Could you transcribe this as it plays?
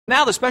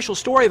Now the special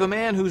story of a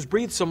man who's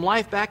breathed some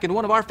life back in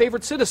one of our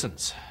favorite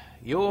citizens.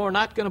 You're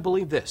not going to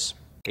believe this.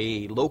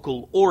 A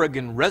local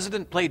Oregon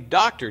resident played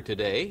doctor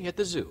today at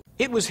the zoo.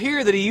 It was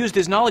here that he used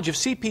his knowledge of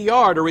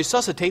CPR to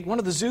resuscitate one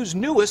of the zoo's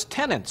newest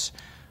tenants,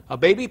 a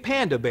baby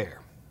panda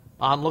bear.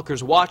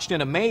 Onlookers watched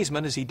in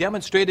amazement as he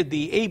demonstrated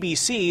the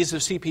ABCs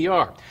of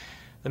CPR.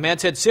 The man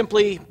said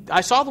simply, "I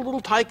saw the little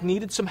tyke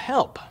needed some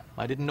help.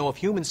 I didn't know if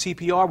human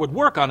CPR would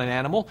work on an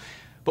animal,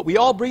 but we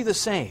all breathe the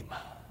same."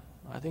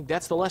 I think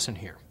that's the lesson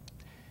here.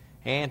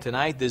 And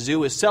tonight, the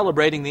zoo is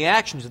celebrating the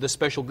actions of this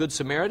special Good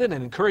Samaritan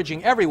and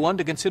encouraging everyone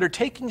to consider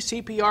taking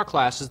CPR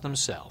classes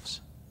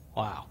themselves.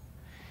 Wow.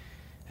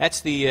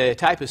 That's the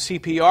type of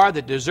CPR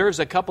that deserves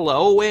a couple of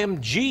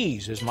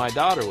OMGs, as my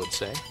daughter would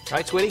say.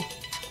 Right, sweetie?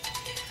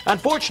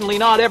 Unfortunately,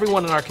 not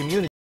everyone in our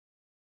community